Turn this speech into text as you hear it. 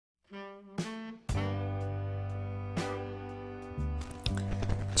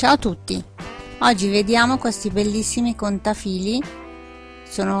Ciao a tutti, oggi vediamo questi bellissimi contafili.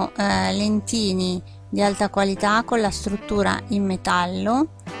 Sono lentini di alta qualità con la struttura in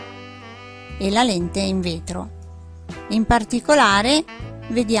metallo e la lente in vetro. In particolare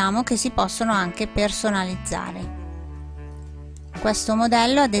vediamo che si possono anche personalizzare. Questo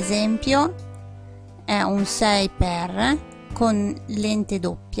modello ad esempio è un 6x con lente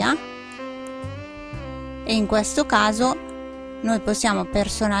doppia e in questo caso noi possiamo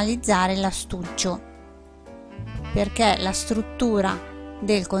personalizzare l'astuccio, perché la struttura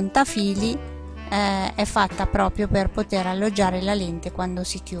del contafili è fatta proprio per poter alloggiare la lente quando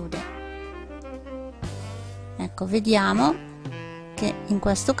si chiude. Ecco, vediamo che in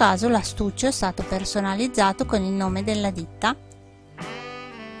questo caso l'astuccio è stato personalizzato con il nome della ditta.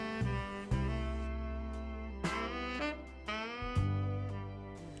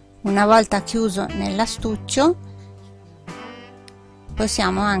 Una volta chiuso nell'astuccio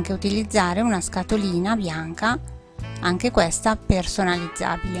possiamo anche utilizzare una scatolina bianca, anche questa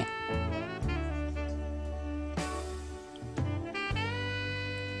personalizzabile.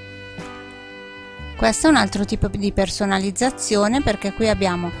 Questo è un altro tipo di personalizzazione, perché qui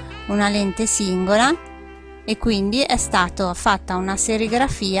abbiamo una lente singola e quindi è stata fatta una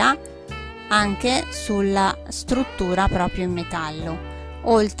serigrafia anche sulla struttura proprio in metallo,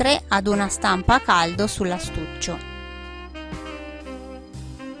 oltre ad una stampa a caldo sull'astuccio.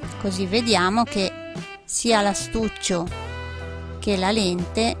 Così vediamo che sia l'astuccio che la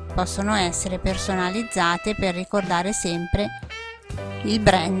lente possono essere personalizzate per ricordare sempre il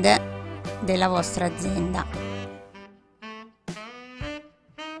brand della vostra azienda.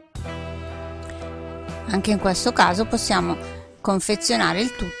 Anche in questo caso possiamo confezionare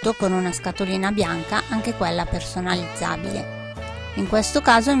il tutto con una scatolina bianca, anche quella personalizzabile. In questo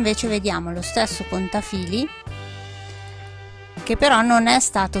caso invece vediamo lo stesso contafili, che però non è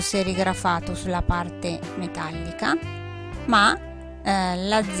stato serigrafato sulla parte metallica, ma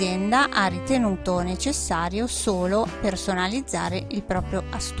l'azienda ha ritenuto necessario solo personalizzare il proprio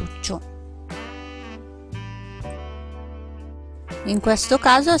astuccio. In questo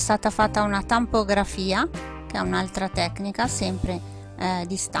caso è stata fatta una tampografia, che è un'altra tecnica sempre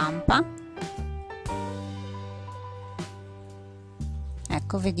di stampa.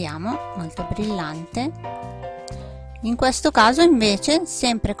 Ecco, vediamo, molto brillante. In questo caso invece,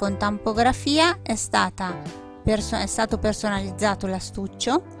 sempre con tampografia, è stato personalizzato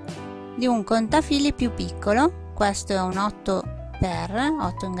l'astuccio di un contafili più piccolo. Questo è un 8x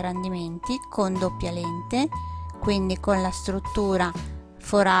 8 ingrandimenti con doppia lente, quindi con la struttura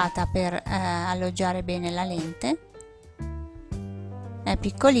forata per alloggiare bene la lente. È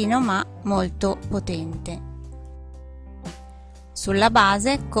piccolino ma molto potente. Sulla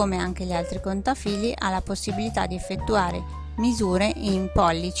base, come anche gli altri contafili, ha la possibilità di effettuare misure in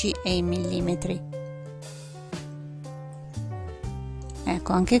pollici e in millimetri.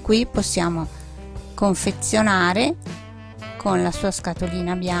 Ecco, anche qui possiamo confezionare con la sua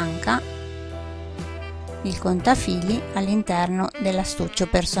scatolina bianca il contafili all'interno dell'astuccio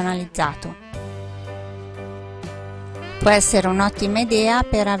personalizzato. Può essere un'ottima idea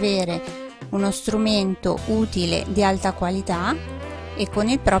per avere uno strumento utile di alta qualità e con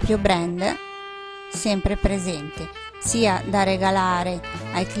il proprio brand sempre presente, sia da regalare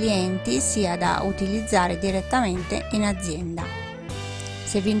ai clienti sia da utilizzare direttamente in azienda.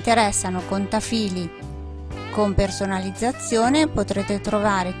 Se vi interessano contafili con personalizzazione potrete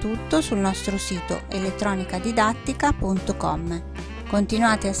trovare tutto sul nostro sito elettronicadidattica.com.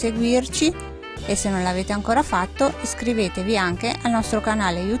 Continuate a seguirci e se non l'avete ancora fatto iscrivetevi anche al nostro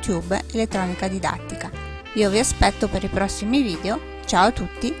canale YouTube Elettronica Didattica. Io vi aspetto per i prossimi video. Ciao a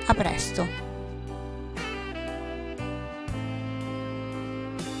tutti, a presto!